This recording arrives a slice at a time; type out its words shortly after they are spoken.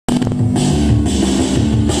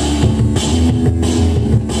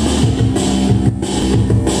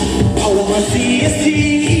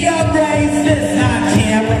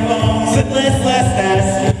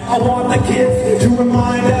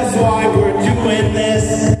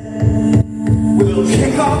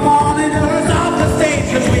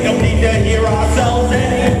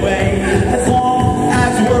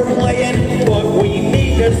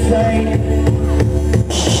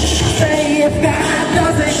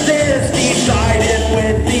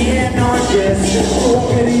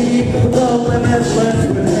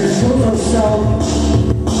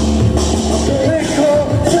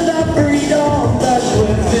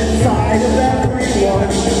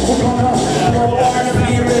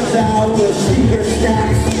the speaker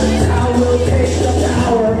stacks. That's how we'll take the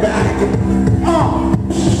power back.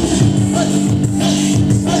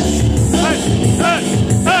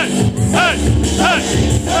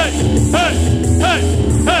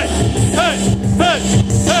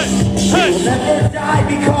 We'll never die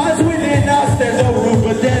because within us there's a room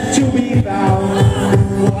for death to be found.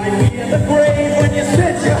 Why be in the grave when you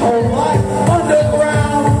spent your whole life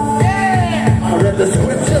underground? Yeah! I read the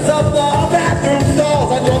scriptures of the bathroom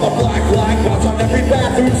stalls. I draw the black dots on every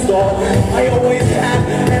bathroom stall. I always have,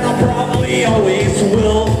 and I probably always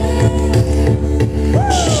will.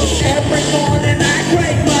 Every morning that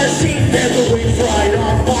great machine, there's a wings right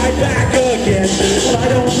on my back again. But I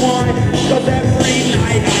don't mind, cause every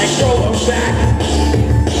night I throw them back.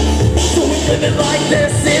 So we're living like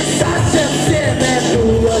this is such a sin. And who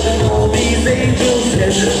was all these angels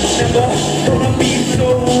in? Never gonna be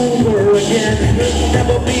sober again.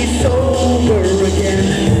 Never be sober again.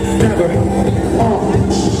 Never.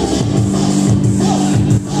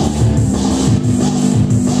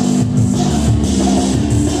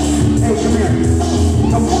 Hey, come here.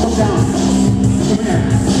 Come down. Come here.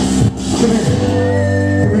 Come here.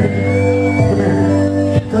 Come here. Come here.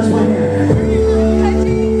 Touch my hand.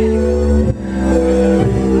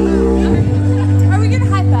 Are we gonna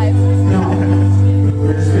high five? No.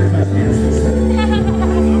 We're just gonna touch hands.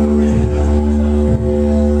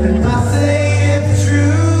 And I say if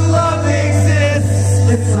true love exists,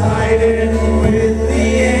 it's hiding with the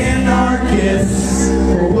anarchists.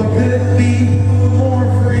 Or what could be more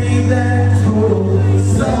free than total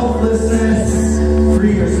selflessness?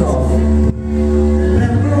 Free yourself.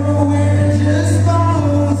 Remember, we're just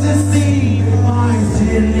bones that see minds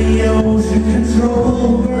in the ocean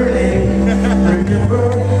controlling. Remember,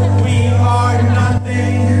 we are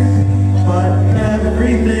nothing but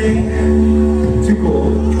everything. Too cool.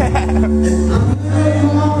 And I'm gonna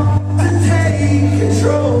want to take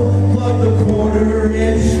control. Plug the quarter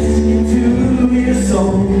inch into your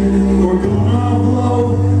soul. We're gonna blow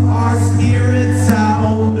our spirits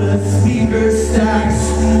out the speaker stacks.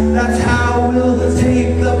 That's how we'll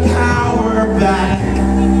take the power back.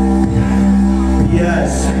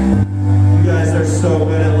 Yes, you guys are so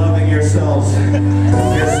good at loving yourselves.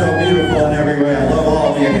 You're so beautiful in every way. I love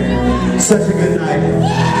all of you. Such a good night.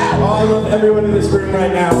 Oh, I love everyone in this room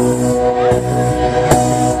right now.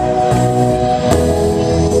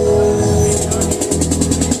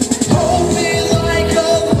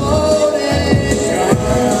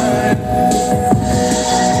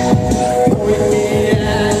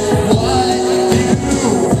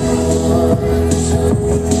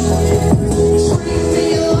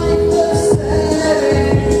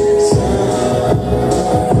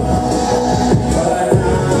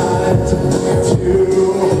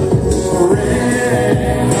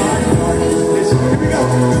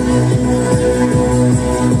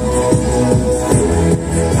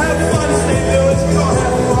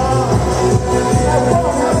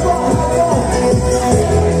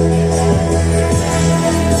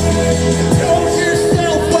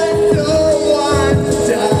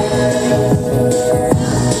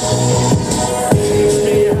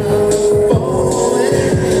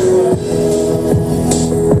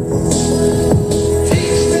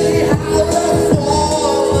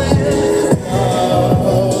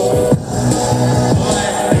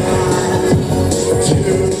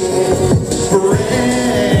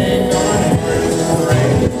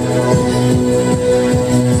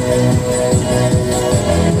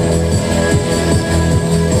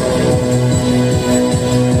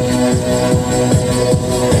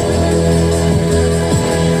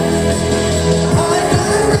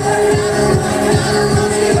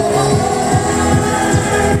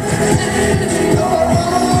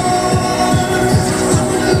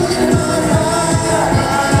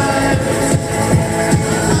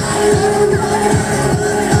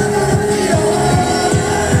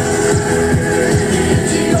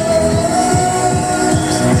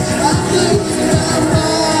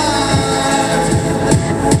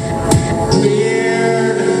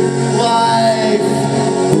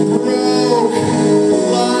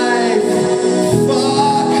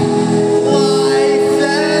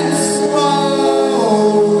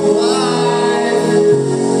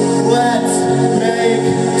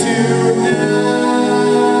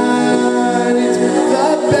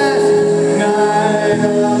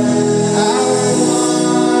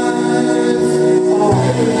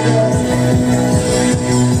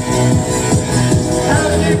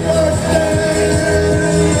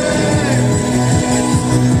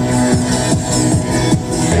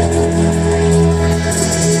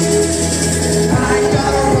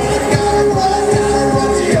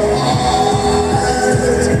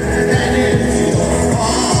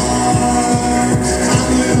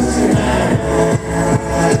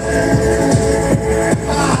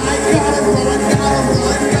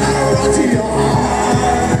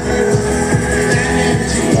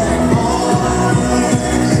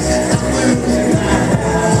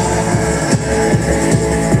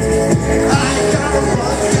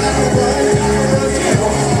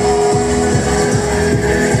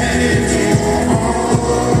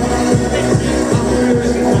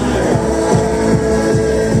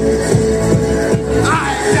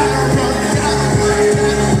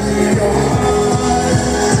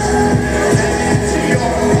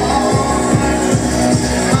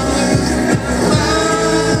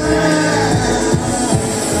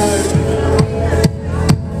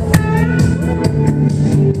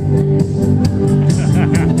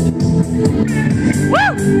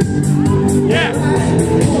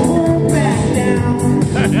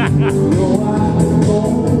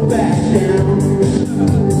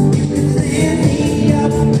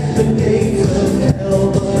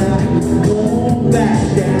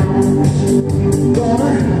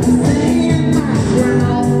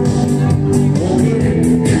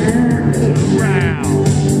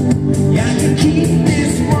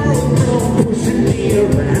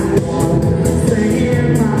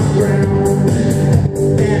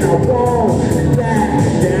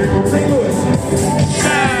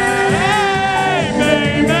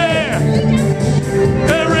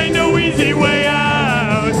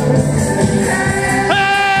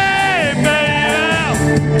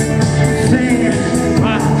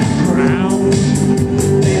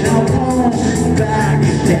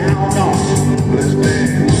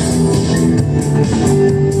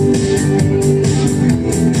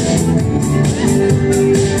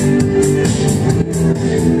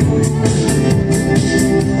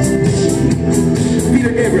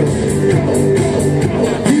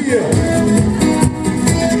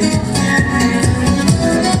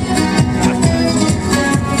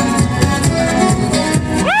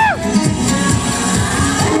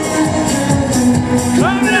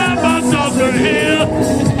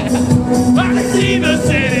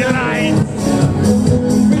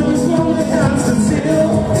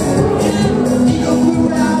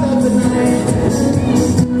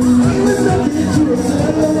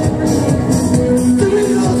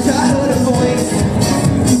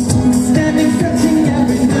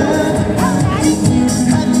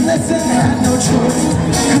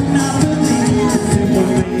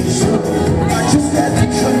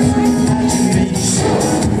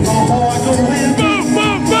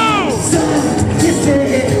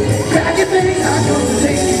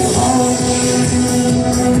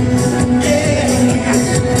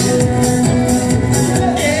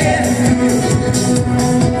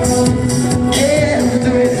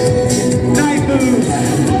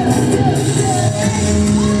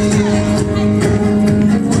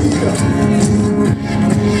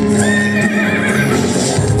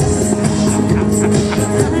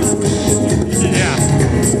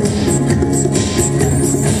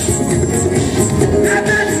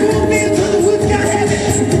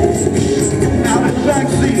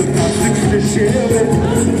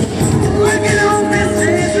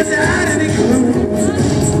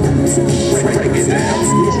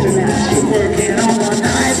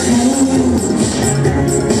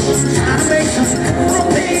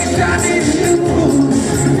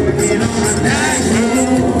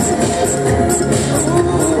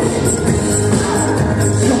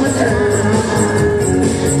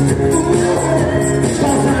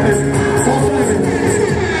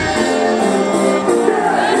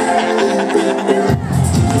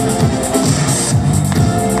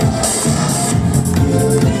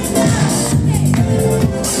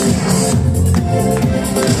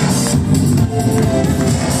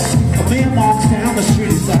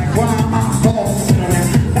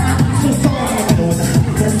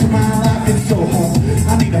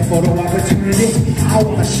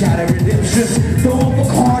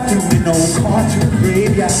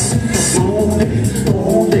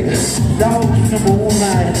 lonely, down in the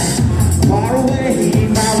moonlight, far away,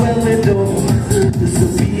 my well door. This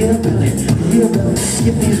will be a belly,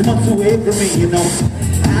 get these months away from me, you know.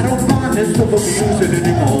 I don't mind this stuff abusing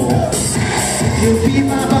anymore. You'll be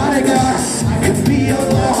my bodyguard, I can be your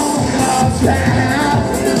long lost pal.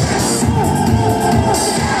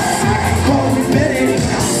 I can call you Betty,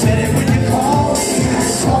 Betty when you call me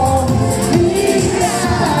out.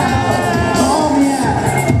 Call me out.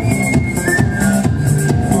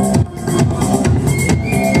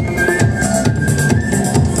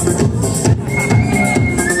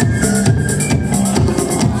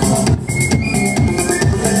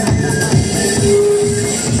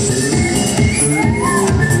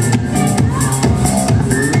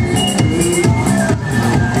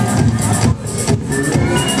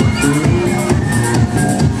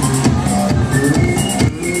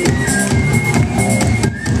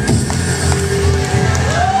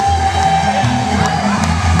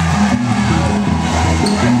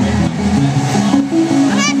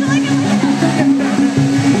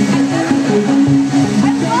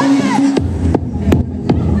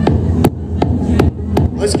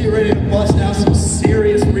 Let's get ready to bust out some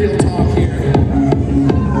serious real talk here.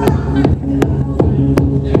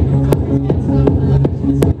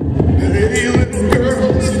 Hey, little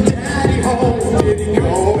girls, daddy home, did he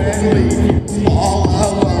go and leave you all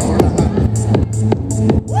alone?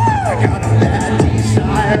 I got a bad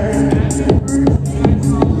desire.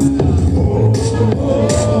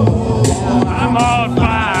 I'm on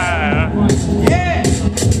fire. Yeah!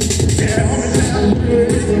 Tell me now,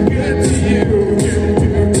 good to you.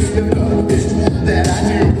 That I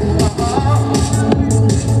do,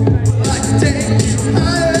 like to take you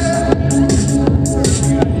higher.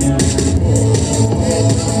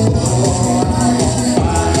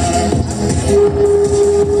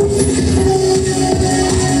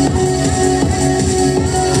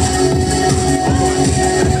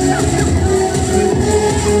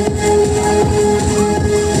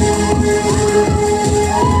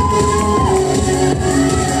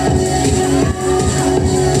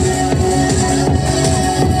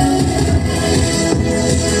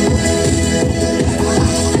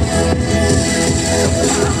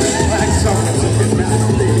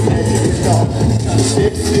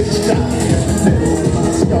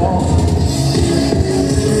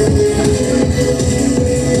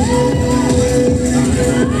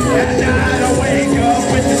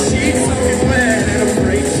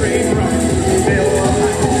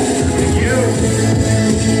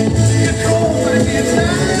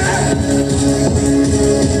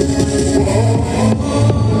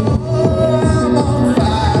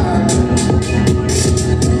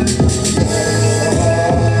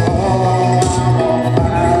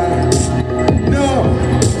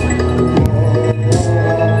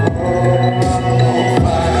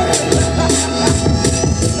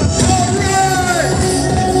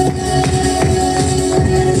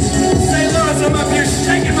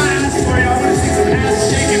 Shaking my ass for you. I want to see some ass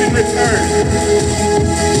shaking in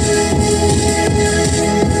return.